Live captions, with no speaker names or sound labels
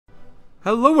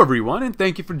Hello everyone, and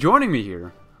thank you for joining me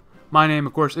here. My name,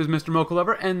 of course, is Mr.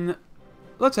 Mocha and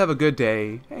let's have a good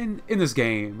day in this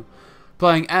game,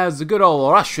 playing as the good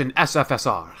old Russian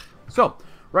SFSR. So,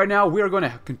 right now we are going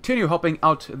to continue helping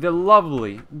out the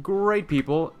lovely, great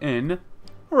people in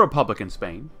Republican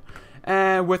Spain,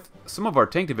 and with some of our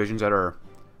tank divisions that are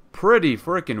pretty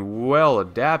freaking well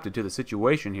adapted to the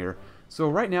situation here. So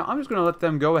right now, I'm just going to let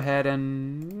them go ahead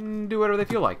and do whatever they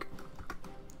feel like.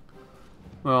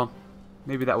 Well,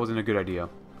 maybe that wasn't a good idea.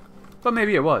 But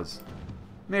maybe it was.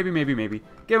 Maybe.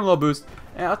 Give him a little boost.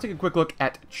 And I'll take a quick look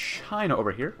at China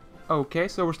over here. Okay,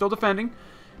 so we're still defending.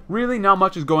 Really, not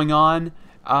much is going on.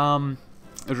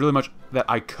 There's really much that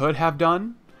I could have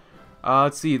done.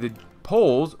 Let's see, the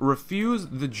Poles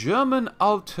refused the German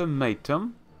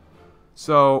ultimatum.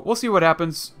 So, we'll see what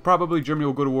happens. Probably Germany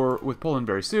will go to war with Poland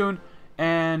very soon.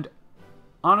 And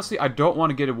honestly, I don't want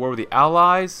to get a war with the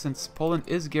Allies, since Poland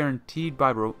is guaranteed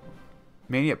by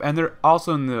Romania, and they're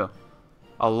also in the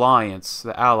alliance,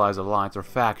 the Allies alliance or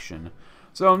faction.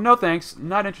 So no thanks,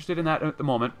 not interested in that at the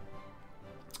moment.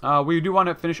 We do want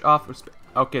to finish off.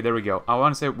 Okay, there we go. I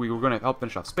want to say we were going to help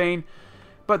finish off Spain,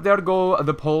 but there go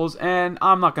the Poles, and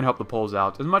I'm not going to help the Poles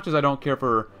out. As much as I don't care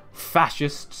for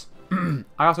fascists,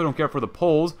 I also don't care for the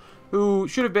Poles, who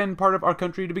should have been part of our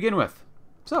country to begin with.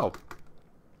 So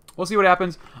we'll see what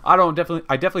happens. I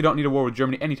definitely don't need a war with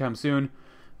Germany anytime soon.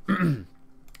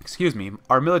 Excuse me.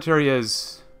 Our military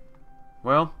is,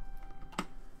 well,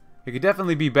 it could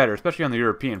definitely be better, especially on the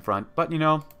European front. But, you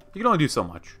know, you can only do so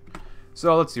much.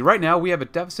 So, let's see. Right now, we have a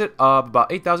deficit of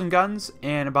about 8,000 guns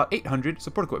and about 800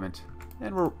 support equipment.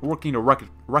 And we're working to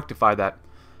rectify that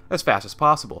as fast as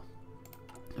possible.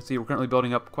 Let's see. We're currently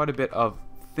building up quite a bit of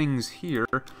things here.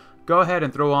 Go ahead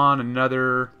and throw on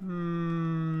another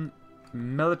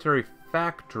military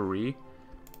factory.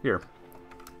 Here.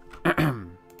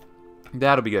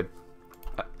 That'll be good.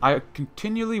 I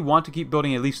continually want to keep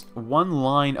building at least one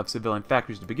line of civilian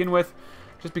factories to begin with,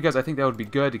 just because I think that would be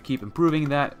good to keep improving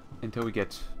that until we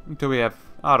have,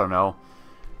 I don't know,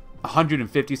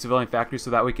 150 civilian factories, so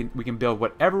that we can build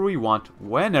whatever we want,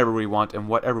 whenever we want, and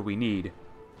whatever we need.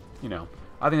 You know,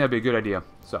 I think that'd be a good idea.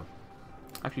 So,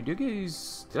 actually, did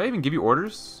I even give you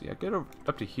orders? Yeah, get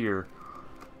up to here.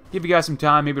 Give you guys some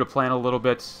time, maybe to plan a little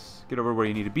bit, get over where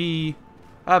you need to be.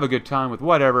 Have a good time with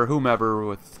whatever, whomever,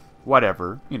 with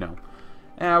whatever, you know.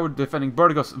 And we're defending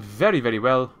Burgos very, very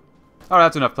well. Alright,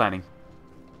 that's enough planning.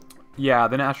 Yeah,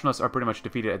 the nationalists are pretty much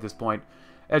defeated at this point.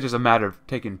 It's just a matter of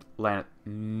taking land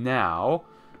now.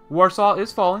 Warsaw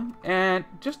is falling, and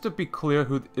just to be clear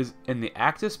who is in the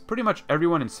Axis, pretty much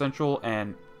everyone in Central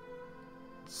and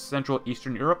Central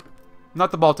Eastern Europe. Not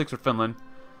the Baltics or Finland,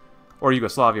 or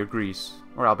Yugoslavia or Greece,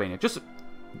 or Albania. Just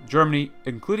Germany,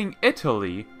 including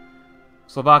Italy,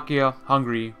 Slovakia,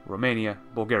 Hungary, Romania,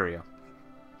 Bulgaria.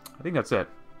 I think that's it.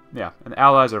 Yeah, and the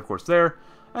Allies are, of course, there.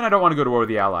 And I don't want to go to war with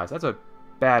the Allies. That's a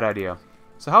bad idea.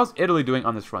 So how's Italy doing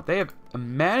on this front? They have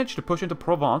managed to push into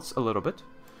Provence a little bit.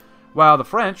 While the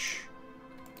French...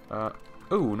 no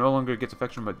longer gets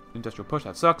affection from an industrial push.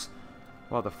 That sucks.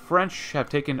 While the French have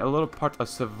taken a little part of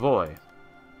Savoy.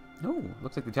 Oh,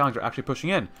 looks like the Italians are actually pushing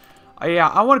in. Yeah,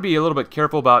 I want to be a little bit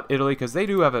careful about Italy, because they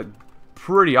do have a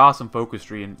pretty awesome focus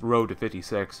tree in Road to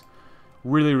 56.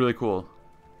 Really, really cool.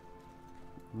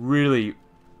 Really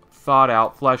thought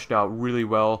out, fleshed out really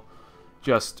well.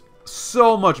 Just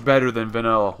so much better than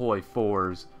vanilla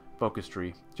Hoi4's focus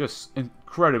tree. Just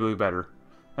incredibly better.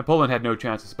 And Poland had no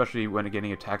chance, especially when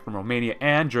getting attacked from Romania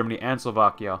and Germany and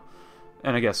Slovakia.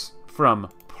 And I guess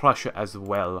from Prussia as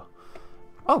well.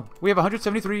 Oh, we have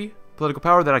 173 political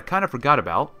power that I kind of forgot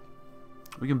about.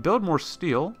 We can build more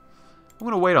steel. I'm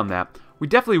going to wait on that. We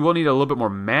definitely will need a little bit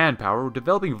more manpower. We're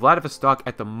developing Vladivostok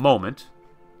at the moment.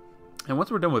 And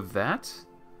once we're done with that...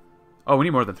 Oh, we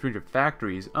need more than 300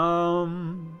 factories. What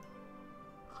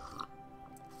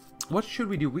should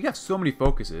we do? We have so many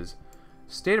focuses.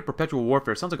 State of perpetual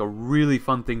warfare sounds like a really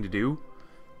fun thing to do.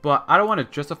 But I don't want to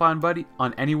justify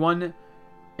on anyone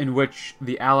in which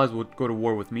the Allies would go to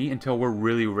war with me until we're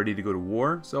really ready to go to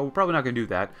war. So we're probably not going to do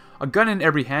that. A gun in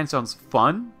every hand sounds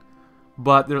fun.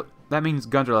 But that means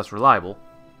guns are less reliable.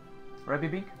 Right,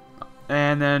 BB?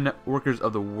 And then Workers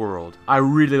of the World. I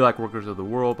really like Workers of the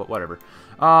World, but whatever.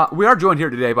 We are joined here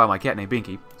today by my cat named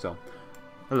Binky. So,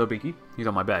 hello Binky. He's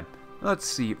on my bed. Let's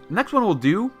see. Next one we'll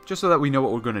do, just so that we know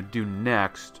what we're going to do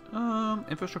next.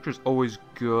 Infrastructure is always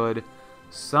good.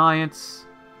 Science.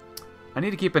 I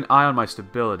need to keep an eye on my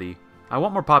stability. I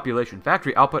want more population.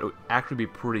 Factory output would actually be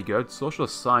pretty good.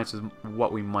 Socialist science is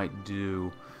what we might do.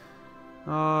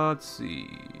 Let's see.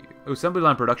 Assembly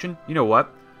line production. You know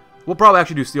what? We'll probably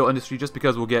actually do steel industry just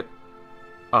because we'll get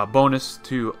a bonus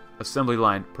to assembly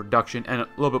line production and a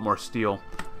little bit more steel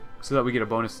so that we get a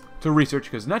bonus to research,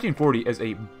 because 1940 is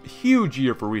a huge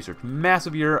year for research.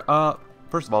 Massive year.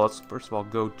 First of all, let's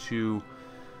go to...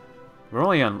 We're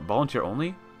only on volunteer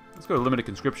only? Let's go to limited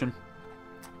conscription.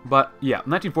 But, yeah,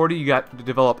 1940, you got to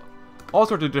develop all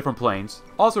sorts of different planes,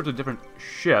 all sorts of different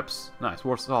ships. Nice,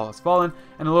 Warsaw has fallen,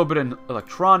 and a little bit in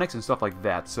electronics and stuff like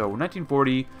that. So,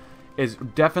 1940 is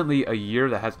definitely a year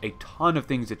that has a ton of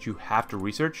things that you have to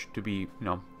research to be, you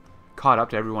know, caught up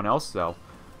to everyone else. So,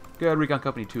 good, Recon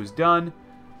Company 2 is done.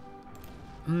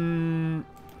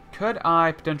 Could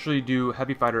I potentially do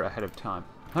Heavy Fighter ahead of time?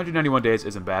 191 days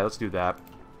isn't bad, let's do that.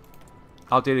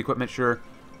 Outdated equipment, sure.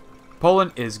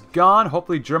 Poland is gone.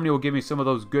 Hopefully Germany will give me some of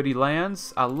those goody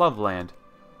lands. I love land.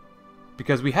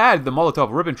 Because we had the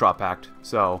Molotov-Ribbentrop Pact,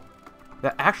 so...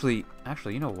 That actually,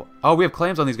 you know what? Oh, we have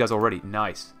claims on these guys already.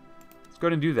 Nice. Let's go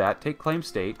ahead and do that. Take claim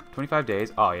state. 25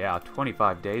 days. Oh, yeah.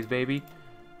 25 days, baby.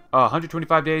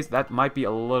 125 days. That might be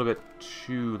a little bit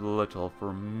too little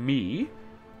for me.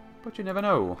 But you never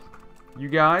know. You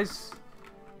guys,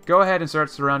 go ahead and start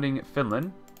surrounding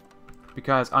Finland.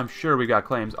 Because I'm sure we got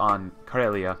claims on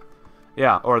Karelia.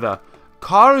 Yeah, or the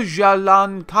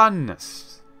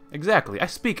Karjalankanas. Exactly. I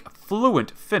speak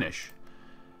fluent Finnish.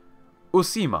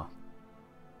 Usima.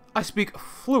 I speak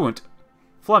fluent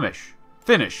Flemish.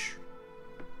 Finnish.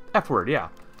 F word, yeah.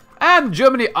 And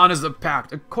Germany honors the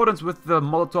pact. In accordance with the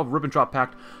Molotov-Ribbentrop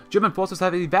Pact, German forces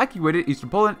have evacuated eastern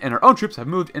Poland and our own troops have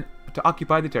moved in to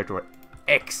occupy the territory.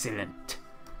 Excellent.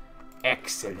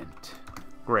 Excellent.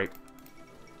 Great.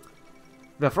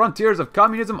 The frontiers of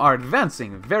communism are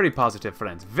advancing. Very positive,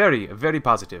 friends. Very, very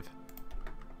positive.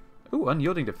 Ooh,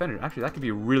 unyielding defender. Actually, that could be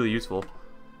really useful.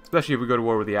 Especially if we go to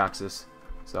war with the Axis.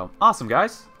 So, awesome,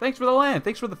 guys. Thanks for the land.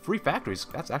 Thanks for the free factories.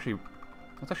 That's actually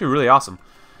really awesome.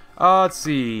 Let's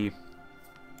see.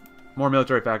 More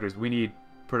military factories. We need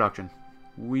production.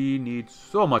 We need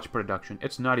so much production.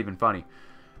 It's not even funny.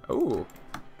 Ooh.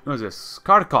 What is this?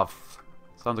 Kharkov.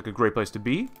 Sounds like a great place to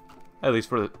be. At least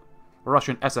for the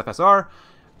Russian SFSR.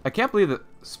 I can't believe the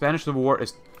Spanish Civil War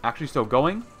is actually still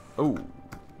going. Oh.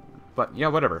 But, yeah,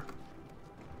 whatever.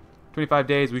 25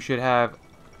 days, we should have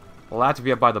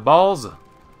Latvia by the balls. And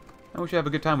we should have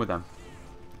a good time with them.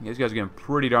 These guys are getting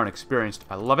pretty darn experienced.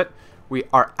 I love it. We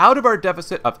are out of our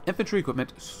deficit of infantry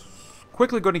equipment.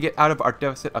 Quickly going to get out of our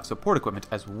deficit of support equipment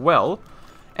as well.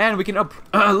 And we can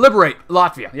liberate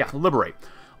Latvia. Yeah, liberate.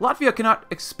 Latvia cannot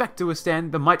expect to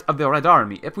withstand the might of the Red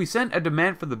Army. If we send a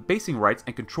demand for the basing rights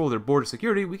and control their border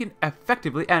security, we can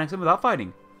effectively annex them without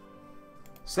fighting.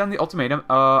 Send the ultimatum.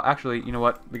 Actually, you know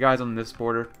what? The guys on this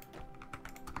border.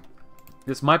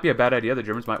 This might be a bad idea. The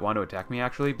Germans might want to attack me,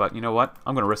 actually. But you know what?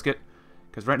 I'm going to risk it.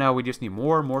 Because right now we just need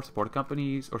more and more support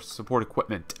companies or support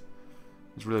equipment.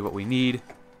 Is really what we need.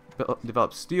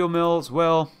 Develop steel mills.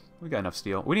 Well, we got enough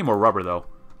steel. We need more rubber, though.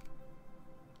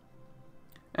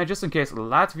 And just in case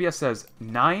Latvia says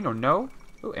 9 or no.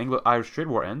 Oh, Anglo-Irish trade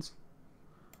war ends.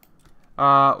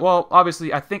 Well,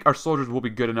 obviously, I think our soldiers will be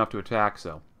good enough to attack,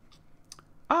 so.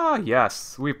 Ah,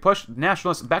 yes. We've pushed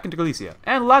nationalists back into Galicia.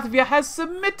 And Latvia has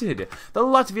submitted. The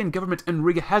Latvian government in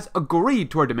Riga has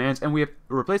agreed to our demands, and we have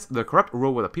replaced the corrupt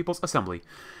rule with a People's Assembly.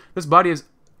 This body is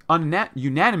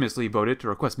unanimously voted to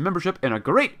request membership in a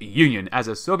great union as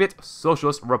a Soviet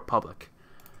Socialist Republic.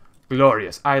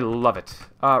 Glorious. I love it.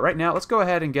 Right now, let's go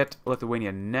ahead and get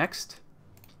Lithuania next.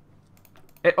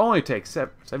 It only takes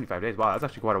 75 days. Wow, that's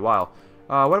actually quite a while.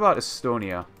 What about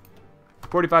Estonia?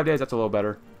 45 days, that's a little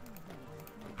better.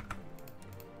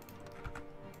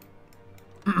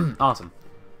 Awesome.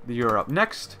 You're up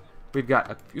next. We've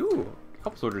got a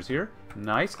couple soldiers here.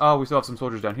 Nice. Oh, we still have some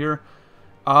soldiers down here.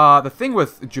 The thing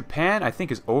with Japan, I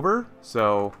think, is over.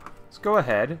 So, let's go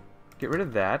ahead. Get rid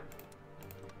of that.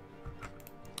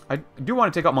 I do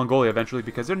want to take out Mongolia eventually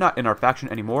because they're not in our faction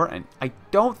anymore. And I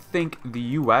don't think the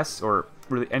US, or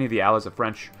really any of the allies of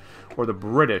French, or the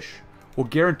British, will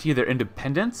guarantee their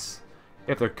independence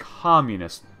if they're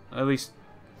communist. At least,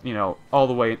 you know, all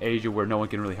the way in Asia where no one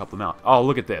can really help them out. Oh,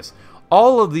 look at this.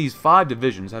 All of these 5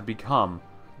 divisions have become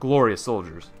glorious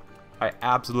soldiers. I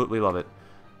absolutely love it.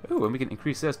 Ooh, and we can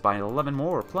increase this by 11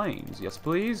 more planes. Yes,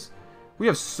 please. We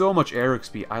have so much air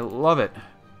XP. I love it.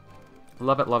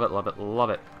 Love it, love it, love it, love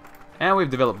it. And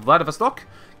we've developed Vladivostok,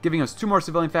 giving us 2 more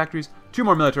civilian factories, 2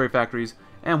 more military factories,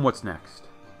 and what's next?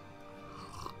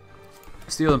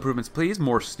 Steel improvements, please.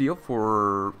 More steel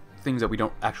for things that we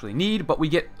don't actually need, but we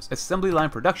get assembly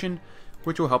line production,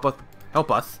 which will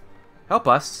help us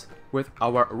with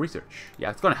our research. Yeah,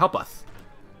 it's going to help us.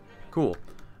 Cool.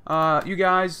 You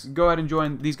guys, go ahead and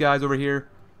join these guys over here.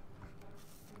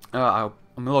 I'm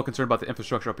a little concerned about the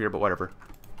infrastructure up here, but whatever.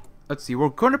 let's see, we're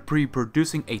going to be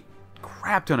producing a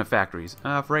crap ton of factories.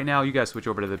 For right now, you guys switch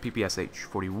over to the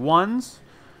PPSH-41s.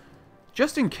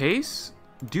 Just in case,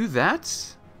 do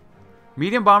that.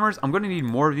 Medium bombers, I'm going to need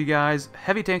more of you guys.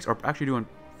 Heavy tanks are actually doing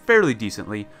fairly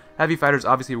decently. Heavy fighters,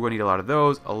 obviously, we're going to need a lot of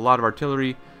those. A lot of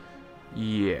artillery.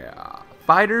 Yeah.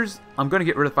 Fighters, I'm going to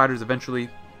get rid of fighters eventually.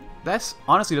 This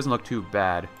honestly doesn't look too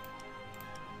bad.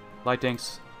 Light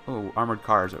tanks. Oh, armored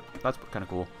cars. That's kind of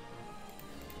cool.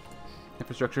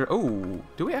 Infrastructure. Oh,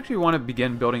 do we actually want to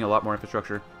begin building a lot more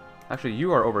infrastructure? Actually,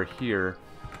 you are over here.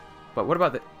 But what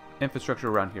about the infrastructure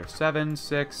around here? 7,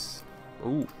 6,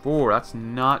 ooh, 4. That's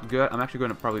not good. I'm actually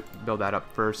going to probably build that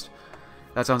up first.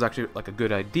 That sounds actually like a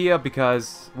good idea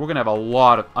because we're going to have a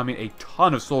lot of, I mean, a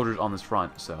ton of soldiers on this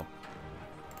front, so.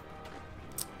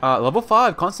 Level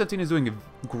 5, Constantine is doing a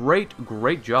great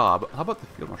job. How about the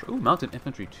field marshal? Ooh, mountain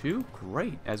infantry too?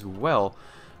 Great as well.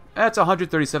 That's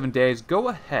 137 days. Go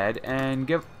ahead and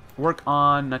work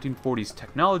on 1940s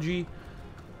technology.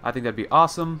 I think that'd be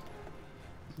awesome.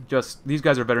 Just, these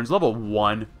guys are veterans. Level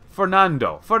 1,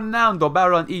 Fernando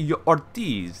Baron y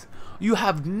Ortiz. You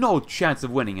have no chance of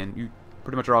winning, and you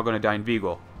pretty much are all going to die in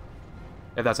Vigo.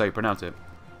 If that's how you pronounce it.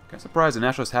 Kind of surprised the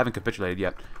nationalists haven't capitulated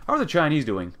yet. How are the Chinese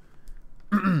doing?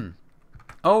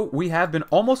 Oh, we have been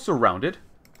almost surrounded.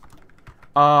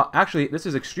 Actually, this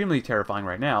is extremely terrifying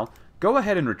right now. Go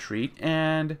ahead and retreat,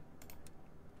 and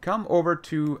come over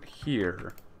to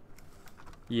here.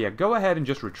 Yeah, go ahead and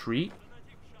just retreat.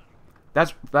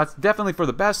 That's definitely for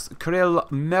the best. Kirill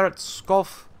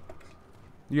Meretskov.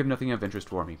 You have nothing of interest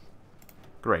for me.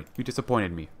 Great, you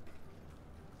disappointed me.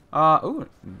 Ooh,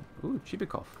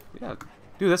 Chibikov. Yeah,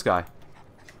 do this guy.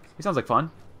 He sounds like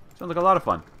fun. Sounds like a lot of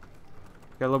fun.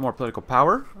 Got a little more political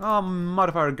power.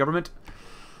 Modify our government.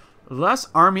 Less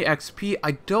army XP.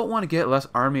 I don't want to get less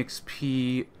army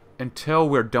XP until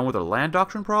we're done with the land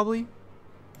doctrine, probably.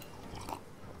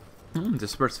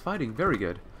 Dispersed fighting. Very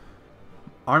good.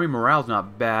 Army morale's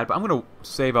not bad, but I'm going to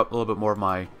save up a little bit more of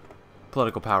my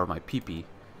political power, my PP.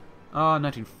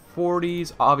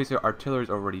 1940s. Obviously, artillery's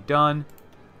already done.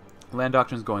 Land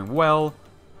doctrine's going well.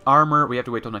 Armor, we have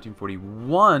to wait till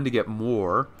 1941 to get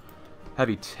more.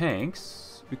 Heavy tanks.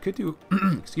 We could do,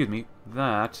 excuse me,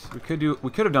 that. We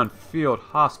could have done field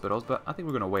hospitals, but I think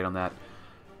we're going to wait on that.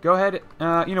 Go ahead.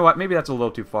 You know what? Maybe that's a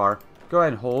little too far. Go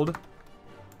ahead and hold.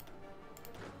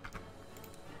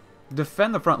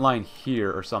 Defend the front line here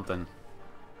or something.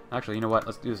 Actually, you know what?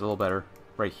 Let's do this a little better.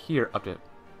 Right here up to...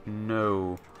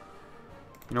 No.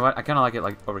 You know what? I kind of like it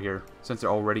like over here, since they're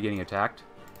already getting attacked.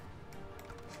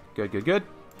 Good, good, good.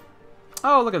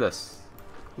 Oh, look at this.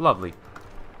 Lovely.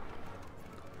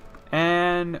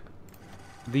 And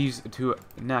these two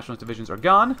nationalist divisions are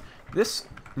gone. This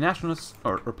nationalist,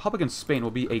 or Republican Spain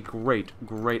will be a great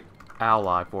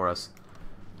ally for us.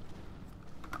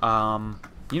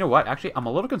 You know what? Actually, I'm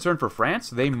a little concerned for France.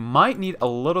 They might need a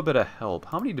little bit of help.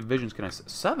 How many divisions can I...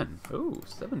 7. Ooh,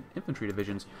 7 infantry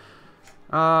divisions.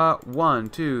 1,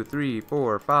 2, 3,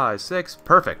 4, 5, 6.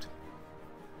 Perfect.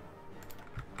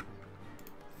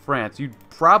 France, you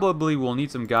probably will need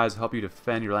some guys to help you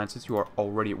defend your land since you are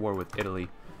already at war with Italy.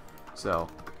 So,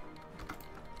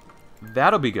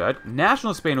 that'll be good.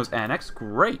 National Spain was annexed.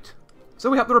 Great.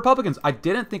 So we have the Republicans. I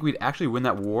didn't think we'd actually win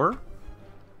that war.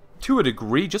 To a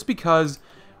degree, just because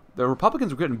the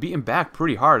Republicans were getting beaten back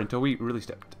pretty hard until we really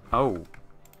stepped... Oh.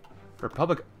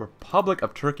 Republic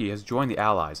of Turkey has joined the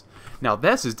Allies. Now,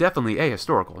 this is definitely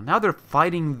ahistorical. Now they're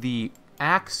fighting the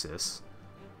Axis.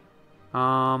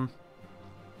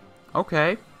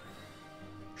 Okay.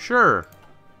 Sure.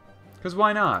 Because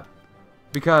why not?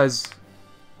 Because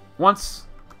once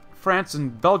France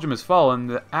and Belgium has fallen,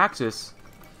 the Axis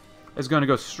is going to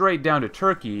go straight down to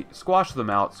Turkey, squash them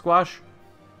out, squash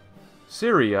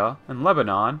Syria and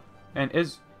Lebanon,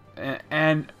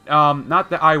 and not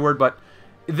the I word, but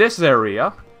this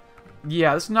area.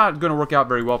 Yeah, this is not going to work out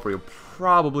very well for you,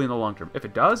 probably in the long term. If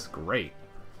it does, great.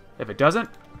 If it doesn't,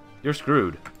 you're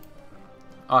screwed.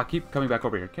 Keep coming back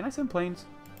over here. Can I send planes?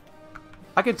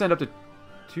 I can send up to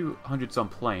 200 some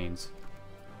planes.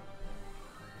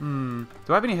 Do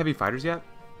I have any heavy fighters yet?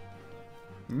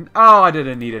 Oh, I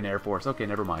didn't need an Air Force. Okay,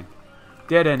 never mind.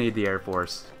 Didn't need the Air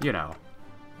Force. You know.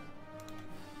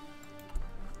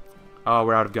 Oh,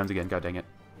 we're out of guns again. God dang it.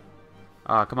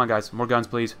 Come on, guys. More guns,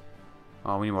 please.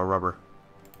 Oh, we need more rubber.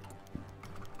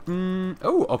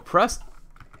 Oh, oppressed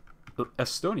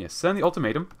Estonia. Send the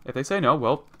ultimatum. If they say no,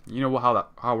 well, you know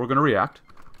how we're going to react.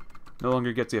 No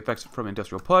longer gets the effects from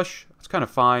industrial push. It's kind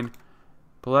of fine.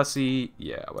 Palesi,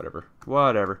 yeah, whatever.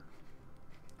 Whatever.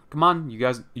 Come on, you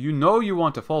guys. You know you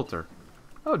want to falter.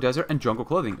 Oh, desert and jungle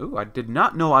clothing. Ooh, I did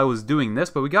not know I was doing this,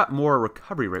 but we got more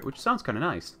recovery rate, which sounds kind of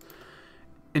nice.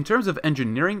 In terms of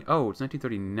engineering, oh, it's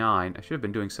 1939. I should have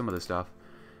been doing some of this stuff.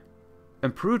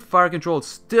 Improved fire control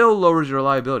still lowers your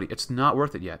reliability. It's not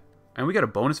worth it yet. And we got a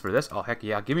bonus for this. Oh, heck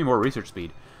yeah. Give me more research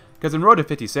speed. Because in Road to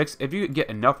 56, if you get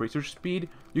enough research speed,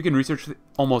 you can research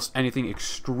almost anything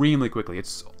extremely quickly.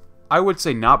 It's, I would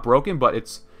say, not broken, but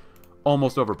it's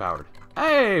almost overpowered.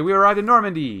 Hey, we arrived in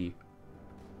Normandy.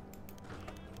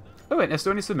 Oh, and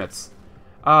Estonia submits.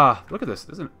 Look at this.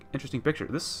 This is an interesting picture.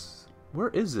 This, where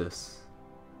is this?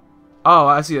 Oh,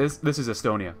 I see. This is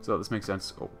Estonia, so this makes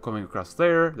sense. Oh, coming across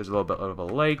there, there's a little bit of a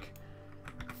lake.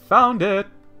 Found it.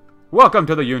 Welcome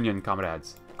to the Union,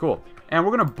 comrades. Cool. And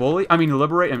we're gonna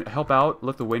liberate and help out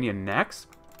Lithuania next,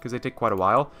 because they take quite a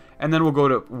while. And then we'll go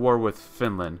to war with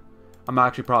Finland. I'm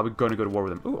actually probably going to go to war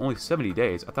with them. Ooh, only 70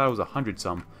 days. I thought it was 100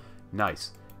 some.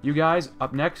 Nice. You guys,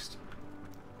 up next.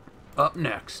 Up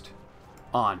next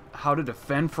on how to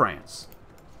defend France.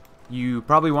 You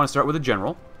probably want to start with a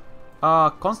general.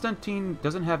 Konstantin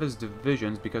doesn't have his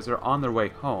divisions because they're on their way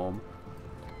home.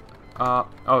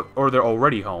 Or they're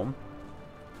already home.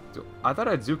 So, I thought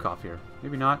I had Zhukov here.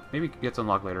 Maybe not. Maybe it gets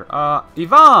unlocked later.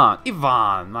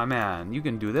 Ivan, my man. You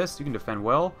can do this. You can defend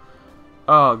well.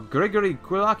 Grigory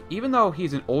Gridlock, even though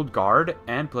he's an old guard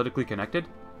and politically connected,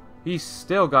 he's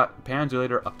still got Panzer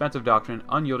Leader, offensive doctrine,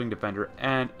 unyielding defender,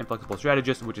 and inflexible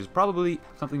strategist, which is probably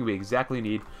something we exactly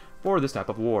need for this type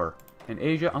of war. In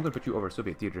Asia, I'm going to put you over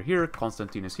Soviet theater here.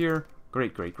 Konstantin is here.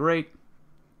 Great, great, great.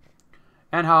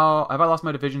 And how... Have I lost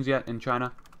my divisions yet in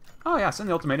China? Oh, yeah. Send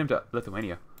the ultimatum to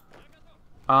Lithuania.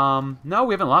 No,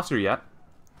 we haven't lost her yet.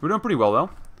 We're doing pretty well, though.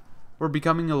 We're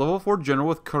becoming a level 4 general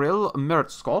with Kirill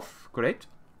Meretskov. Great.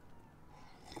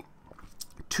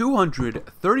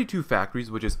 232 factories,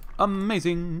 which is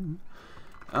amazing.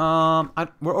 We're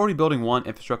already building one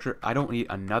infrastructure. I don't need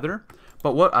another.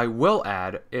 But what I will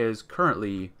add is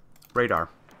currently... radar.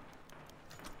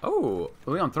 Oh,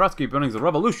 Leon Trotsky brings the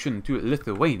revolution to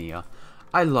Lithuania.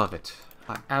 I love it.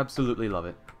 I absolutely love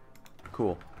it.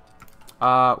 Cool.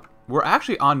 We're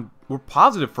actually we're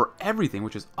positive for everything,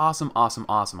 which is awesome, awesome,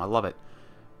 awesome. I love it.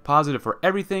 Positive for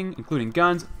everything, including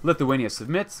guns. Lithuania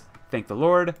submits. Thank the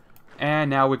Lord. And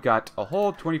now we've got a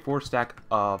whole 24 stack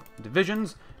of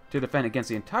divisions to defend against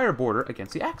the entire border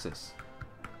against the Axis.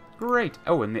 Great.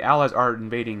 Oh, and the Allies are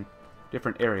invading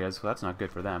different areas, so that's not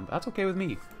good for them. But that's okay with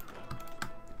me.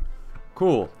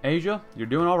 Cool. Asia, you're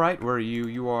doing all right. Where are you?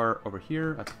 You are over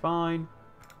here. That's fine.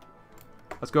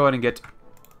 Let's go ahead and get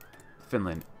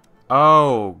Finland.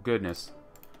 Oh, goodness.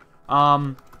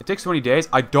 It takes 20 days.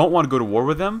 I don't want to go to war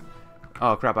with them.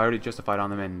 Oh, crap. I already justified on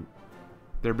them, and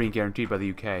they're being guaranteed by the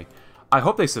UK. I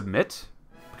hope they submit,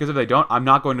 because if they don't, I'm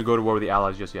not going to go to war with the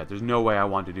Allies just yet. There's no way I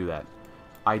want to do that.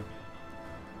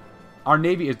 Our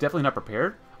Navy is definitely not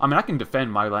prepared. I mean, I can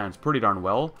defend my lands pretty darn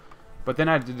well, but then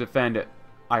I have to defend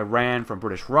Iran from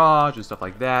British Raj and stuff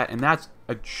like that, and that's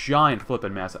a giant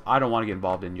flippin' mess that I don't want to get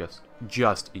involved in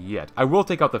just yet. I will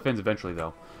take out the Finns eventually,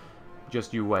 though.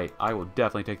 Just you wait. I will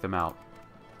definitely take them out.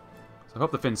 So I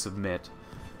hope the Finns submit.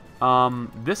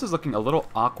 This is looking a little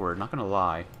awkward, not gonna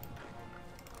lie.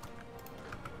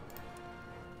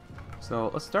 So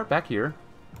let's start back here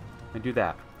and do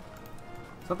that.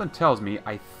 Something tells me,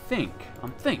 I'm think.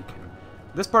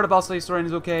 This part of Alsace-Lorraine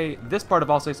is okay. This part of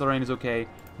Alsace-Lorraine is okay.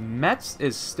 Metz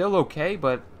is still okay,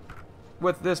 but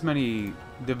with this many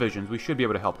divisions, we should be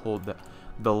able to help hold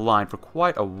the line for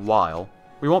quite a while.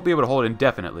 We won't be able to hold it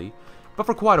indefinitely, but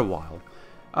for quite a while.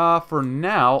 For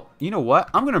now, you know what?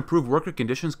 I'm going to improve worker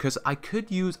conditions because I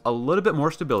could use a little bit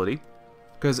more stability.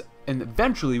 Because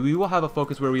eventually we will have a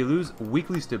focus where we lose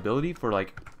weekly stability for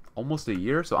like almost a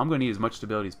year. So I'm going to need as much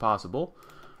stability as possible.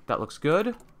 That looks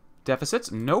good.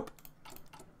 Deficits? Nope.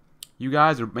 You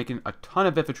guys are making a ton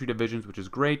of infantry divisions, which is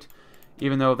great.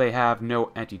 Even though they have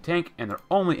no anti-tank and they're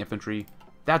only infantry,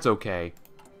 that's okay.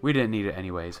 We didn't need it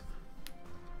anyways.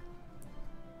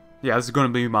 Yeah, this is going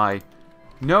to be my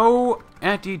no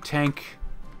anti-tank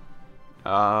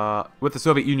with the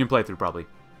Soviet Union playthrough, probably.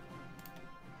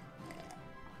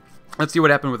 Let's see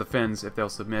what happened with the Finns, if they'll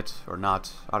submit or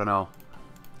not. I don't know.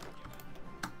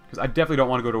 Because I definitely don't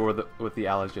want to go to war with the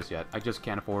Allies just yet. I just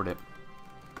can't afford it.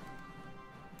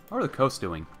 How are the coasts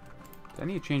doing? Do I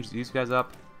need to change these guys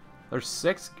up? There's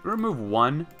 6. Remove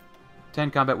 1.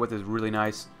 10 combat width is really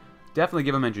nice. Definitely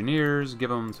give them engineers, give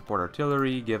them support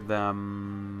artillery, give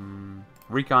them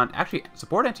recon. Actually,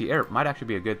 support anti-air might actually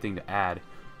be a good thing to add.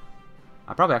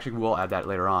 I probably actually will add that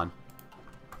later on.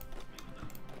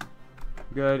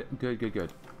 Good, good, good,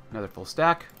 good. Another full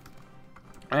stack.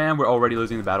 And we're already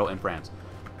losing the battle in France.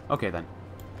 Okay, then.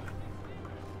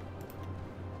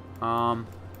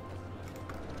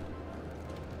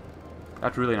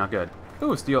 That's really not good.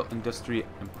 Ooh, steel industry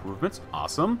improvements.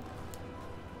 Awesome.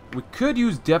 We could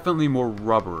use definitely more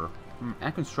rubber.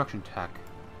 And construction tech.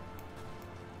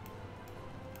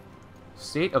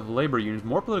 State of labor unions.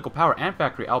 More political power and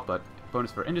factory output.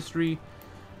 Bonus for industry.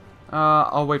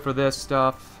 I'll wait for this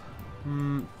stuff.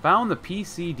 Found the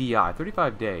PCDI.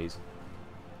 35 days.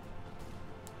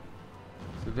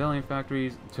 Civilian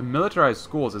factories. To militarize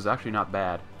schools is actually not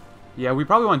bad. Yeah, we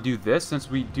probably want to do this since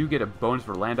we do get a bonus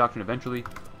for land doctrine eventually.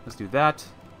 Let's do that.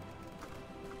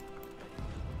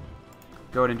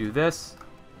 Go ahead and do this.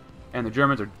 And the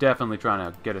Germans are definitely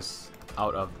trying to get us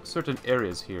out of certain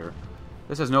areas here.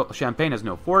 This has no... Champagne has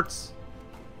no forts.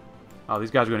 Oh,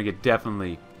 these guys are going to get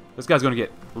definitely... This guy's going to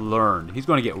get learned. He's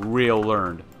going to get real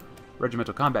learned.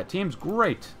 Regimental combat teams,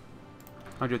 great.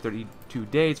 132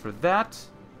 days for that.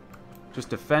 Just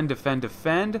defend, defend,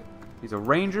 defend. He's a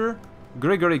ranger.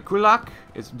 Gridlock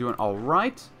is doing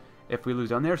alright. If we lose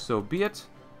down there, so be it.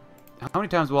 How many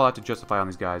times will I have to justify on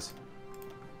these guys?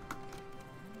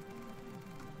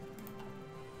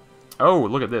 Oh,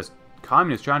 look at this.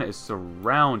 Communist China is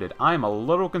surrounded. I'm a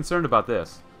little concerned about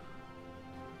this.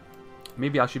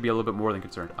 Maybe I should be a little bit more than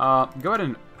concerned. Go ahead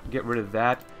and get rid of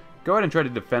that. Go ahead and try to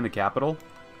defend the capital.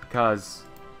 Because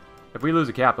if we lose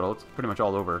the capital, it's pretty much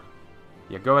all over.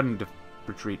 Yeah, go ahead and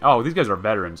retreat. Oh, these guys are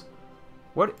veterans.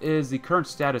 What is the current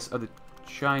status of the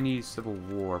Chinese Civil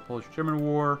War? Polish-German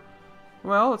War?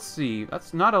 Well, let's see.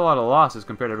 That's not a lot of losses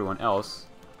compared to everyone else.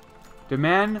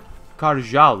 Demand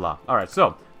Karjala. Alright,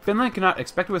 so Finland cannot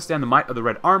expect to withstand the might of the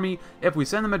Red Army. If we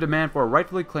send them a demand for a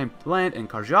rightfully claimed land in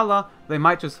Karjala, they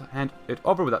might just hand it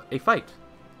over without a fight.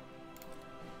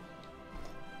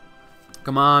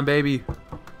 Come on, baby.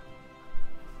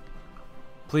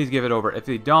 Please give it over. If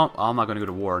they don't, I'm not going to go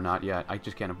to war. Not yet. I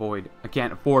just can't avoid... I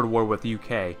can't afford war with the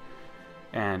UK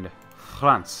and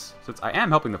France. Since I am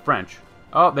helping the French.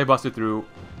 Oh, they busted through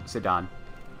Sedan.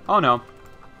 Oh, no.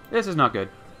 This is not good.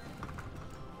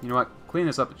 You know what? Clean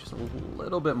this up just a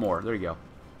little bit more. There you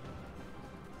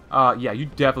go. Yeah, you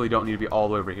definitely don't need to be all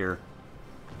the way over here.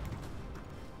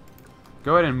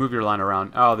 Go ahead and move your line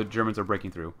around. Oh, the Germans are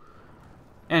breaking through.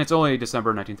 And it's only December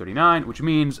 1939, which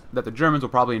means that the Germans will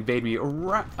probably invade me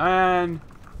and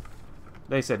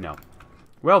they said no.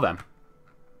 Well then.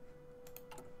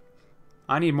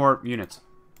 I need more units.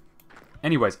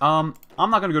 Anyways, I'm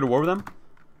not going to go to war with them.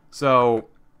 So,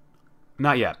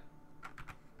 not yet.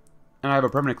 And I have a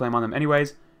permanent claim on them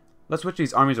anyways. Let's switch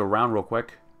these armies around real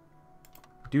quick.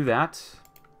 Do that.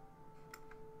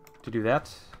 To do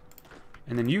that.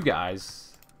 And then you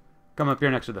guys come up here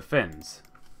next to the Finns.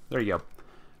 There you go.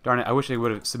 Darn it, I wish they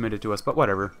would have submitted to us, but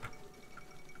whatever.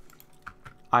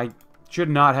 I should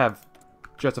not have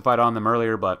justified on them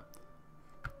earlier, but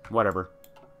whatever.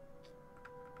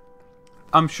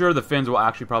 I'm sure the Finns will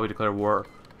actually probably declare war.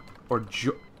 Or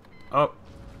oh,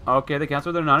 okay, they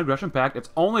canceled their non-aggression pact.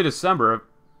 It's only December.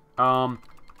 You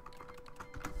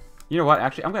know what,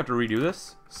 actually, I'm going to have to redo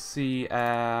this. See,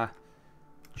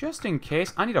 just in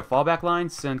case, I need a fallback line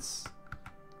since...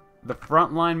 the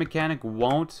front line mechanic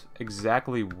won't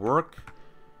exactly work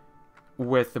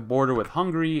with the border with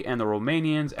Hungary and the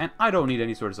Romanians, and I don't need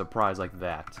any sort of surprise like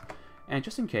that. And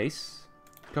just in case,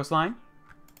 coastline.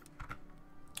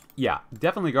 Yeah,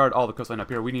 definitely guard all the coastline up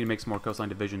here. We need to make some more coastline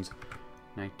divisions.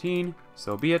 19,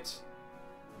 so be it.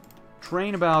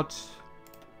 Train 3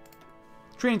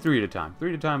 at a time. 3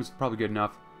 at a time is probably good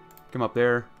enough. Come up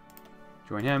there.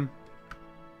 Join him.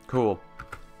 Cool.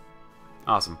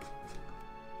 Awesome.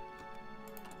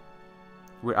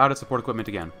 We're out of support equipment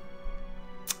again.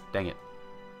 Dang it.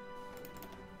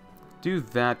 Do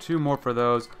that. 2 more for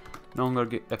those. No longer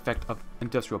get effect of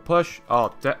industrial push.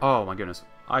 Oh, oh my goodness.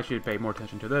 I should pay more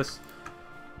attention to this.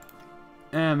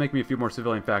 And make me a few more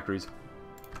civilian factories.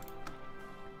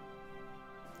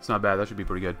 It's not bad. That should be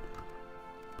pretty good.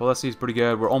 Polesi is pretty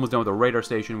good. We're almost done with the radar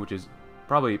station, which is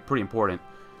probably pretty important.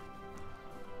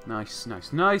 Nice,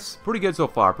 nice, nice. Pretty good so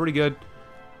far. Pretty good.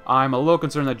 I'm a little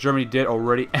concerned that Germany did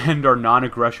already end our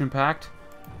non-aggression pact.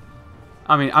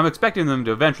 I mean, I'm expecting them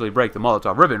to eventually break the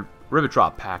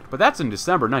Molotov-Ribbentrop Pact, but that's in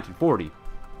December 1940.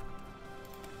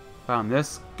 Found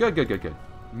this. Good, good, good, good.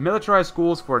 Militarized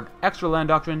schools for extra land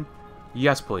doctrine.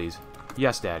 Yes, please.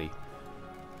 Yes, Daddy.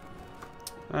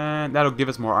 And that'll give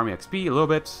us more Army XP a little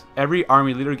bit. Every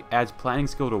Army leader adds planning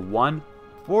skill to 1.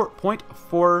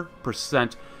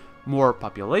 4.4% more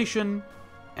population.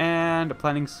 And a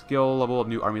planning skill level of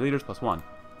new Army leaders plus 1.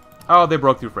 Oh, they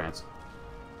broke through France.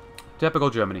 Typical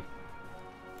Germany.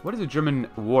 What is a German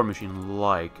war machine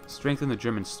like? Strengthen the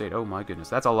German state. Oh my goodness,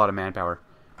 that's a lot of manpower.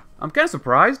 I'm kind of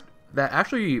surprised that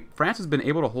actually France has been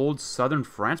able to hold southern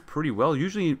France pretty well.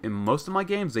 Usually in most of my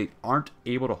games they aren't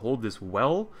able to hold this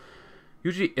well.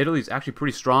 Usually Italy's actually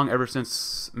pretty strong ever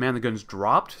since Man the Guns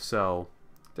dropped, so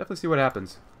definitely see what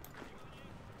happens.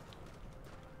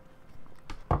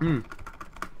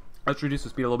 Let's reduce the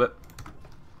speed a little bit.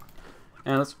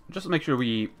 And let's just make sure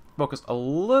we focus a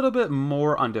little bit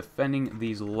more on defending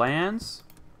these lands,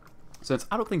 since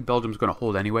I don't think Belgium's going to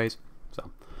hold anyways. So,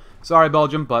 sorry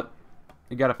Belgium, but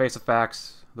you got to face the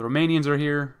facts. The Romanians are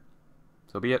here,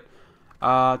 so be it.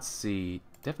 Let's see.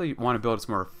 Definitely want to build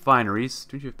some more refineries.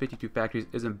 252 factories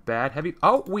isn't bad. Heavy.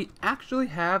 Oh, we actually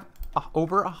have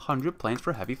over 100 planes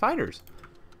for heavy fighters,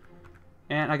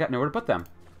 and I got nowhere to put them.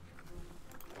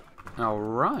 All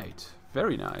right,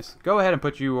 very nice. Go ahead and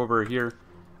put you over here.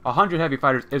 100 heavy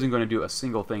fighters isn't going to do a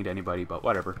single thing to anybody, but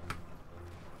whatever.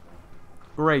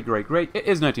 Great, great, great. It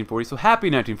is 1940, so happy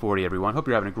 1940, everyone. Hope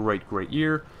you're having a great, great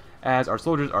year, as our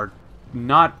soldiers are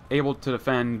not able to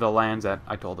defend the lands that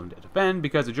I told them to defend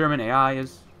because the German AI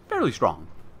is fairly strong.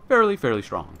 Fairly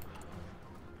strong.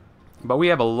 But we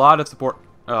have a lot of support,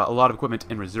 a lot of equipment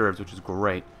in reserves, which is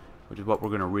great, which is what we're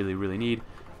going to really, really need.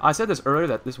 I said this earlier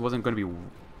that this wasn't going to be...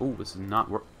 Oh, this is not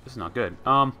good.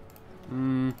 I'm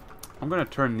going to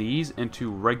turn these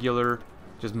into regular,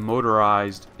 just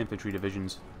motorized infantry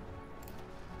divisions.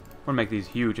 I'm going to make these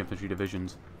huge infantry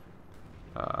divisions.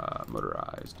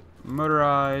 Motorized.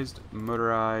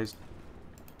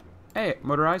 Hey,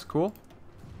 motorized, cool.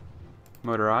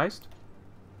 Motorized.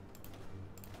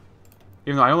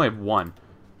 Even though I only have one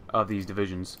of these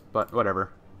divisions, but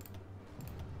whatever.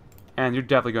 And you're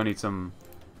definitely going to need some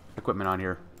equipment on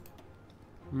here.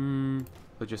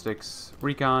 Logistics,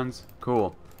 recons,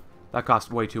 cool. That costs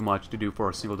way too much to do for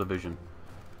a single division.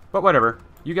 But whatever.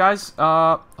 You guys,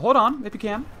 hold on if you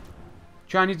can.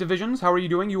 Chinese divisions, how are you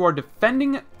doing? You are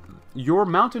defending your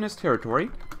mountainous territory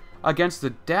against the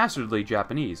dastardly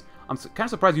Japanese. I'm kind of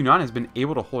surprised Yunnan has been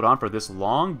able to hold on for this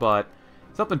long, but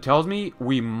something tells me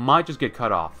we might just get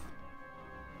cut off.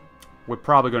 We're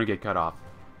probably going to get cut off.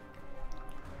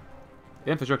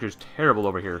 The infrastructure is terrible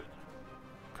over here.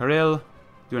 Kirill,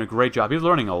 doing a great job. He's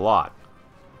learning a lot.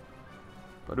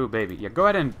 But ooh, baby. Yeah, go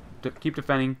ahead and keep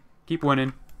defending. Keep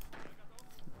winning.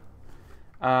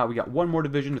 We got one more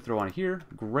division to throw on here.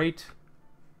 Great.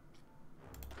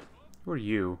 Who are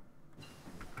you?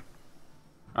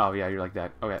 Oh, yeah, you're like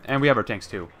that. Okay, and we have our tanks,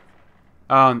 too.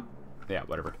 Yeah,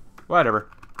 whatever. Whatever.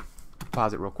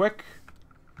 Pause it real quick.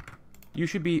 You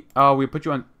should be... Oh, we put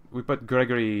you on... We put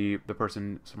Gregory, the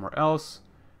person, somewhere else.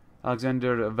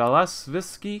 Alexander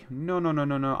Velasvisky? No.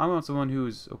 I want someone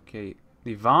who's... Okay.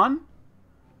 Ivan?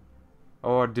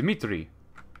 Or Dmitry?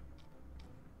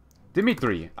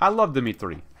 Dmitry. I love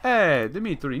Dmitry. Hey,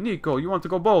 Dmitry, Nico, you want to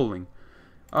go bowling?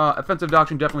 Offensive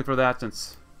doctrine definitely for that,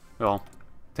 since, well,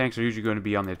 tanks are usually going to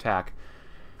be on the attack.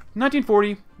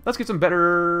 1940. Let's get some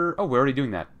better... Oh, we're already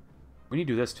doing that. We need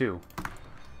to do this, too.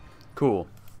 Cool.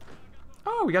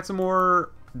 Oh, we got some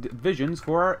more divisions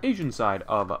for our Asian side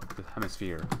of the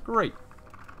hemisphere. Great.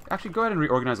 Actually, go ahead and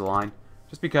reorganize the line,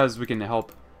 just because we can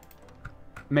help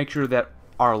make sure that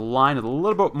our line is a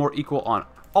little bit more equal on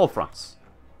all fronts.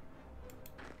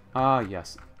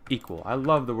 Yes. Equal. I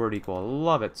love the word equal. I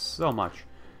love it so much.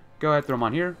 Go ahead, throw them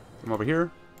on here. Throw them over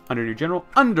here. Under new general.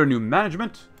 Under new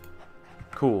management.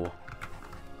 Cool.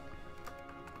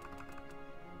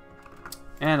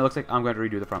 And it looks like I'm going to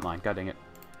redo the front line. God dang it.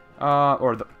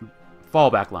 Or the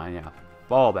fallback line, yeah.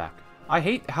 Fallback. I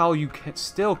hate how you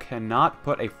still cannot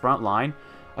put a front line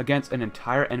against an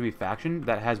entire enemy faction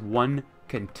that has one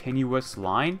continuous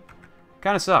line.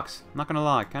 Kind of sucks. I'm not going to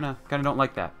lie. Kind of don't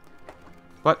like that.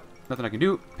 But nothing I can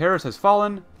do. Paris has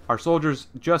fallen. Our soldiers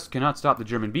just cannot stop the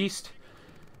German beast.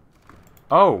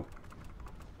 Oh.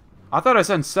 I thought I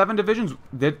sent 7 divisions.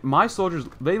 My soldiers,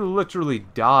 they literally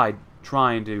died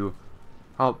trying to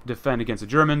help defend against the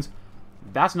Germans.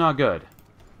 That's not good.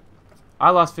 I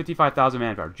lost 55,000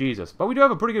 manpower. Jesus. But we do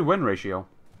have a pretty good win ratio.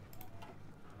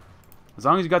 As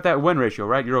long as you got that win ratio,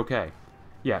 right, you're okay.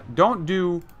 Yeah, don't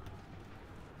do...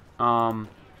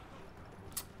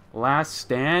 last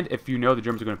stand if you know the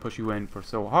Germans are going to push you in for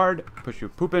so hard. Push you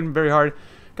poop in very hard.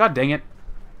 God dang it.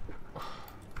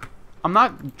 I'm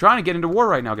not trying to get into war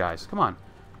right now, guys. Come on.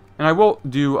 And I will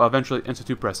do eventually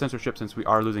institute press censorship since we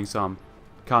are losing some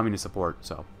communist support.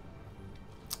 So,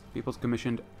 People's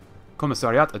Commissioned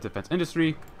Commissariat of Defense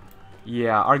Industry.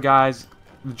 Yeah, our guys,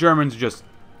 the Germans, just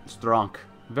strong.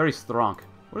 Very strong.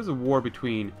 What is the war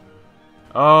between...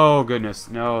 Oh, goodness.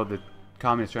 No, the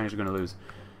communist Chinese are going to lose.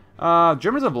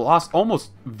 Germans have lost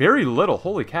almost very little.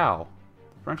 Holy cow.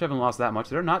 French haven't lost that much.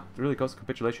 They're not really close to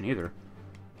capitulation either.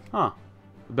 Huh.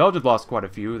 The Belgians lost quite a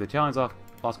few. The Italians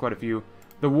lost quite a few.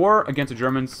 The war against the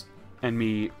Germans and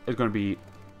me is going to be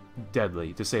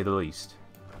deadly, to say the least.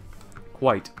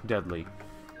 quite deadly.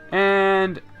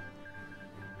 And...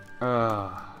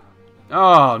 oh,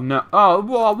 no.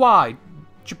 Oh, why?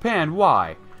 Japan,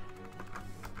 why?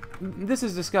 This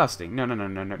is disgusting.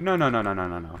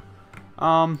 No.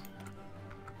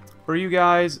 For you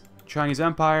guys, Chinese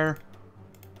Empire,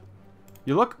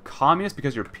 you look communist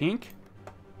because you're pink?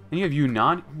 And you have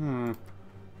Yunnan?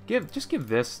 Just give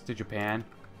this to Japan.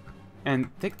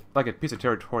 And take, like, a piece of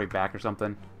territory back or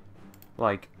something.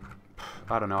 Like,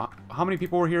 I don't know. How many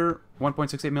people were here?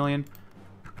 1.68 million?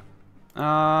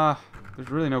 There's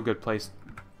really no good place.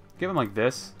 Give them, like,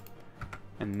 this.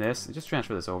 And this. Just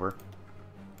transfer this over.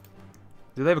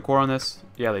 Do they have a core on this?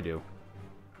 Yeah, they do.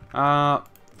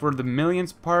 For the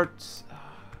millions parts...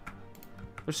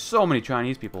 there's so many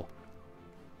Chinese people.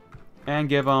 And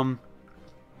give them...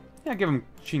 yeah, give them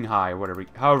Qinghai, or whatever,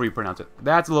 however you pronounce it.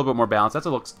 That's a little bit more balanced.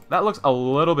 That looks a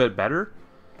little bit better.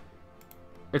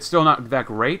 It's still not that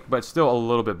great, but it's still a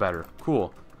little bit better.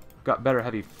 Cool. Got better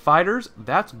heavy fighters.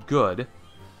 That's good.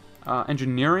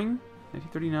 Engineering,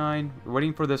 1939. We're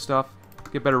waiting for this stuff.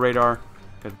 Get better radar,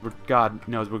 because God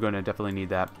knows we're going to definitely need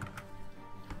that.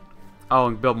 Oh,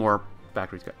 and build more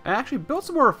factories. Actually, build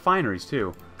some more refineries,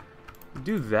 too.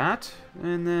 Do that,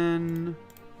 and then...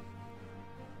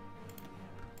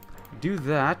 do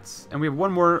that, and we have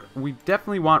one more. We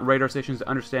definitely want radar stations to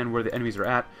understand where the enemies are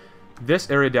at. This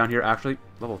area down here, actually,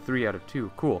 level 3 out of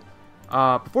 2. Cool.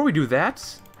 Before we do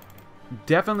that,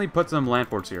 definitely put some land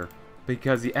forts here,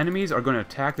 because the enemies are going to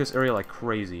attack this area like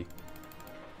crazy.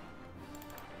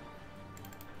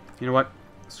 You know what?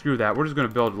 Screw that. We're just going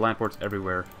to build land forts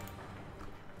everywhere.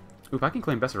 Ooh, if I can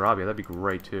claim Bessarabia, that'd be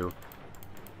great, too.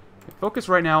 Focus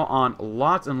right now on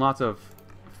lots and lots of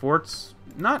forts.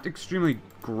 Not extremely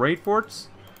great forts,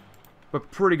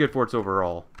 but pretty good forts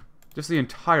overall. Just the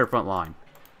entire front line.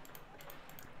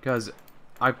 Because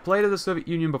I've played as the Soviet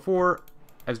Union before,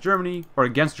 as Germany, or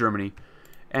against Germany,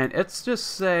 and let's just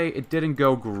say it didn't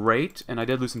go great, and I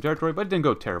did lose some territory, but it didn't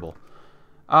go terrible.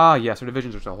 Yes, our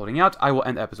divisions are still holding out. I will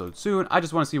end the episode soon. I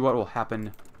just want to see what will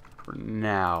happen for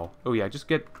now. Oh yeah, just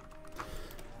get...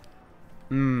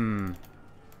 what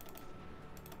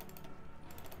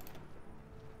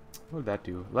would that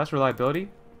do? Less reliability?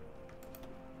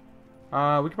 We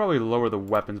could probably lower the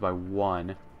weapons by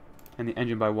 1. And the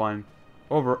engine by 1.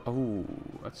 Over... oh,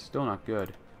 that's still not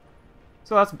good.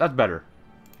 So that's better.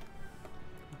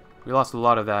 We lost a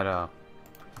lot of that,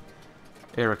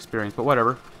 air experience, but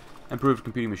whatever. Improved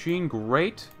computing machine,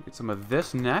 great. Get some of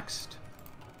this next.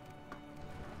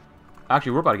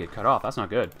 Actually, we're about to get cut off. That's not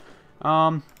good.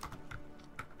 Looks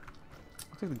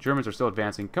like the Germans are still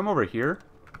advancing. Come over here.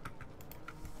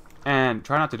 And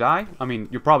try not to die. I mean,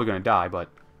 you're probably going to die, but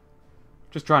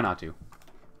just try not to. You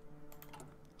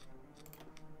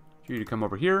need to come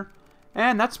over here.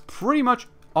 And that's pretty much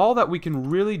all that we can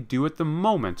really do at the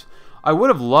moment. I would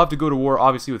have loved to go to war,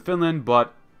 obviously, with Finland,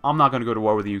 but I'm not going to go to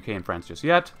war with the UK and France just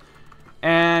yet.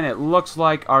 And it looks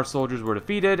like our soldiers were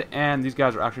defeated, and these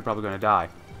guys are actually probably going to die.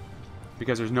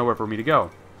 Because there's nowhere for me to go.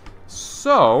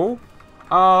 So,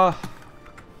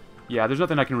 yeah, there's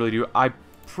nothing I can really do. I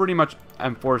pretty much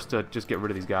am forced to just get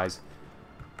rid of these guys.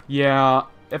 Yeah,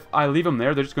 if I leave them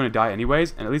there, they're just going to die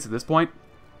anyways, and at least at this point,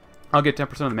 I'll get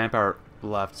 10% of the manpower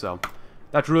left, so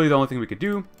that's really the only thing we could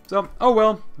do. So, oh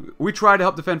well, we tried to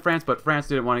help defend France, but France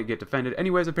didn't want to get defended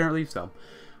anyways, apparently, so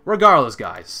regardless,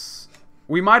 guys.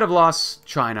 We might have lost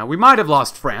China, we might have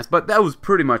lost France, but that was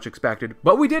pretty much expected.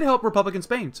 But we did help Republican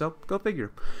Spain, so go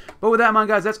figure. But with that in mind,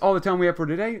 guys, that's all the time we have for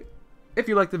today. If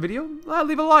you liked the video,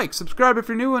 leave a like, subscribe if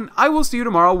you're new, and I will see you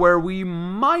tomorrow where we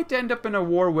might end up in a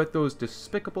war with those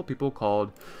despicable people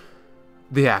called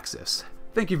the Axis.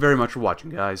 Thank you very much for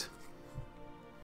watching, guys.